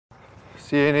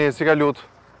Si jeni, si ka lut?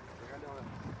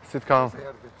 Si të kam?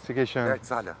 Si ke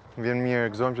qenë? Vjen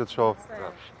mirë, gëzojmë që të shoh.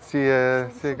 Si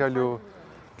e ka lu?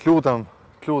 T'lutem.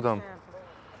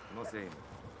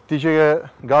 Ti që ke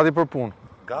gati për punë?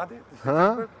 Gati?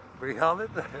 Ha? Për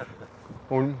javët?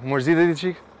 Unë mërzitet i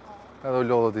qik? Edhe u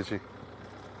lodhët i qik.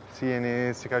 Si jeni,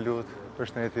 si ka lut?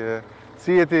 Përshëndetje.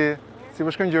 Si je ti? Si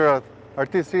përshkën gjërat?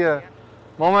 Artist, si je?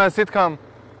 Mama, si të kam?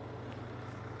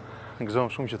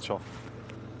 Gëzojmë shumë që të shoh.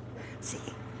 Si?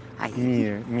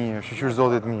 Mirë, shqyqyr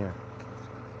zotit mirë.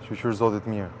 Shqyqyr zotit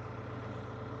mirë.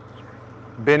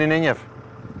 Benin e njef?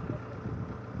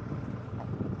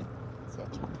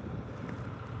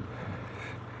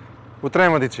 U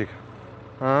tremët i qik?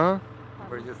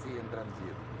 Përgjësi e në tremë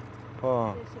gjithë. Po.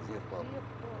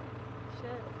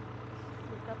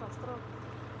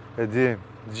 E di,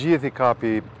 gjithë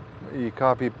i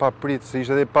kapi pa pritë, se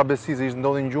ishte edhe pa besi, se ishte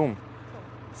ndodhin gjumë.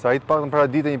 Sa i të pak në para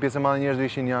dite një pjesë e madhe njerëzve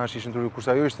ishin jashtë, ishin të rrugë,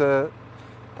 kurse ajo ishte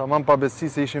tamam pa besi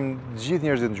se ishim gjithë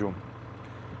njerëzit në gjumë.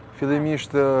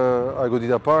 Fillimisht a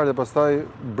godita parë dhe pastaj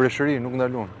breshëri, nuk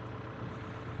ndalun.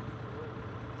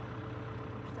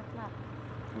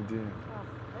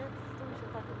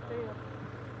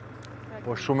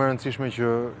 Po shumë e rëndësishme që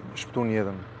shpëtun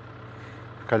jetën.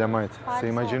 Kalamajt, se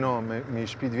imagjino me i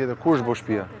shtëpi vjetër, kur është bo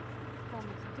shtëpia?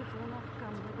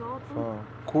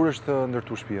 Kur është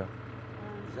ndërtu shtëpia?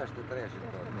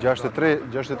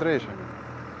 63-shin.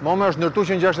 Mama është ndërtu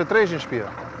që në 63-shin shtëpia.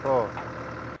 Po.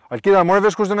 Alkida, more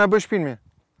vesh kush do na bëj shtëpinë mi?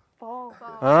 Po.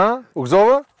 Ha? U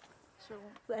gëzova? Shumë.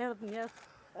 Erdhë njerëz,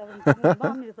 edhe në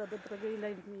mami tha do të tregoj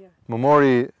lajm të mirë. Më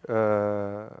mori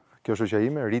kjo shoqja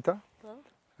ime, Rita.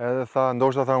 Edhe tha,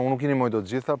 ndoshta tha, unë nuk i nimoj do të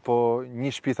gjitha, po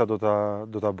një shtëpi tha do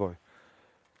ta bëj.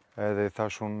 Edhe i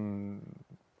thash unë,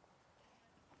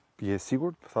 je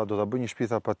sigurt? Tha, do ta bëj një shtëpi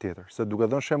tha patjetër. Se duke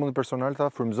dhënë shembullin personal tha,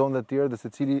 frymëzon dhe të tjerë dhe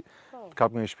secili të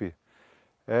kap nga një shtëpi.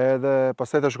 Edhe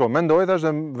pastaj tha, shko, mendoj thash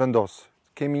dhe vendos.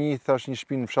 Kemi një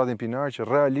shtëpi në fshatin Pinar që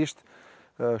realisht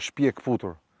shtëpi e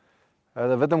kputur.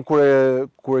 Edhe vetëm kur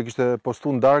e kishte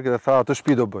postuar në darkë dhe tha, atë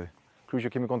shtëpi do bëj. Kështu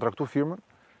që kemi kontraktuar firmën.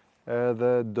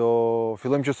 Edhe do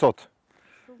fillojmë që sot.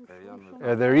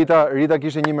 Edhe Rita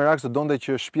kishte një merak se donte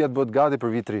që shtëpia të bëhet gati për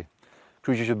vit 3.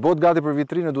 Kështu që të bëhet gati për vit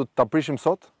 3 ne duhet ta prishim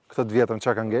sot këtë të vjetrën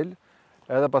çka ka ngel,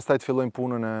 edhe pastaj të fillojmë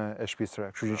punën e shtëpisë së re.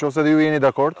 Kështu që nëse edhe ju jeni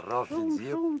dakord.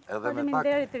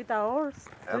 Faleminderit Rita Orës.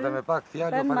 Edhe me pak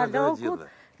fjalë faleminderit gjithë.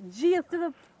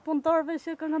 Gjithë punëtorëve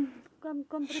që kanë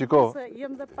kontributit.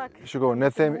 Shiko,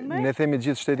 ne themi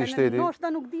gjithë shteti. Ndoshta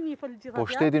nuk dini fol gjithë. Po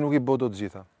shteti nuk i bë dot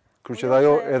gjitha. Kështu që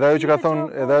edhe ajo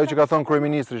që ka thonë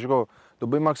kryeministri, shiko, do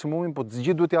bëjmë maksimumin, po të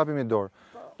gjithë duhet t'japim i dorë.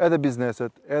 Edhe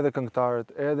bizneset, edhe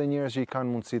këngëtarët, edhe njerëz që i kanë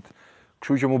mundësit.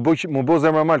 Kështu që mu bë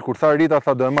zemra mal kur tha Rita,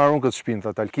 tha do e marr unë këtë shtëpinë,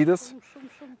 tha Talkidës.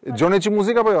 Dëgjoni ç'i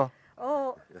muzikë apo jo?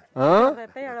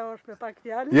 Repere është me pak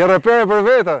fjalë. Je repere për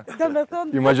vete.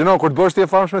 Domethënë, imagjino kur të bësh ti e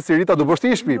famshme si Rita, do bësh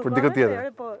ti shtëpi për dikë tjetër.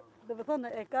 Po, domethënë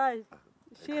e ka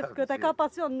shef këtë ka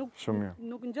pasion, nuk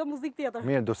ngjo muzikë tjetër.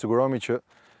 Mirë, do sigurohemi që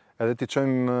edhe ti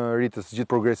çojmë Ritës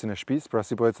gjithë progresin e shtëpisë, pra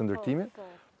si po ecë ndërtimi.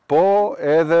 Po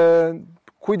edhe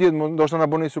kujt ndoshta na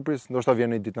bën një surprizë, ndoshta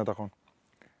vjen një ditë na takon.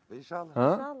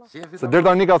 Inshallah. Se deri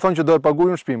tani ka thonë që do e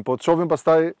paguajmë shtëpinë, po të shohim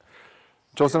pastaj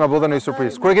nëse na bëdhen një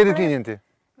surprizë. Kur e ke ditëlindjen ti?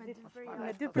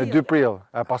 Me 2 prill.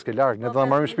 Pas ke larg, ne do ta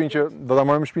marrim shtëpinë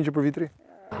që për vit 3.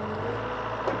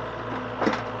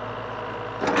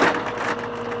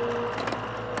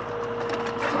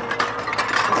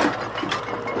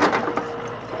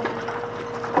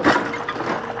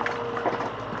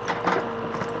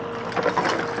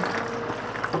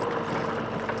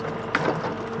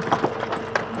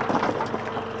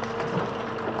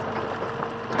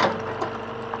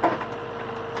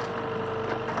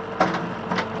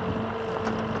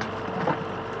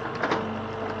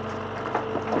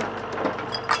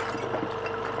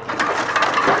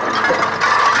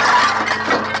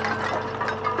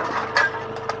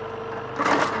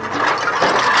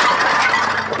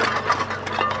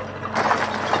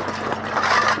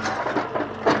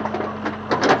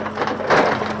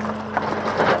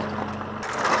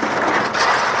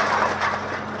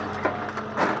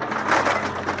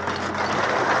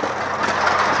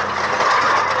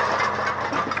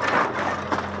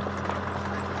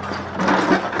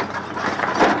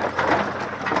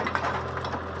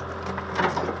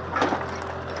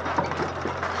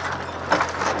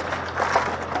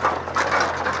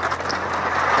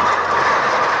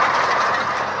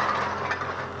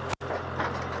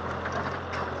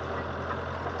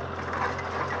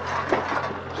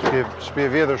 Shtëpi e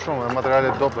vjetër shumë, me materiale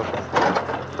dobta shumë.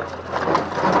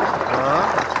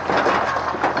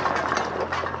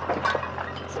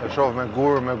 E shoh me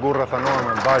gur rrethanor,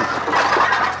 me balj.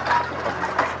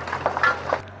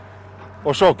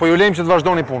 O shok, po ju lejmë që të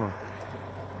vazhdoni punën.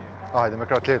 Hajde, me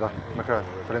kratë leta, me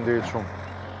kratë. Faleminderit shumë.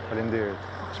 Faleminderit.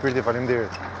 Shpirti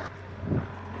faleminderit.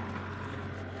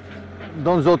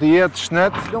 Donë zoti jetë,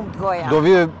 shnet, do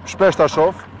vijë shpesh ta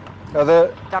shoh, edhe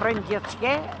të rënë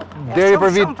gjithçka.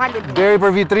 deri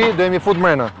për vit 3 do jemi fut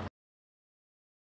mrena.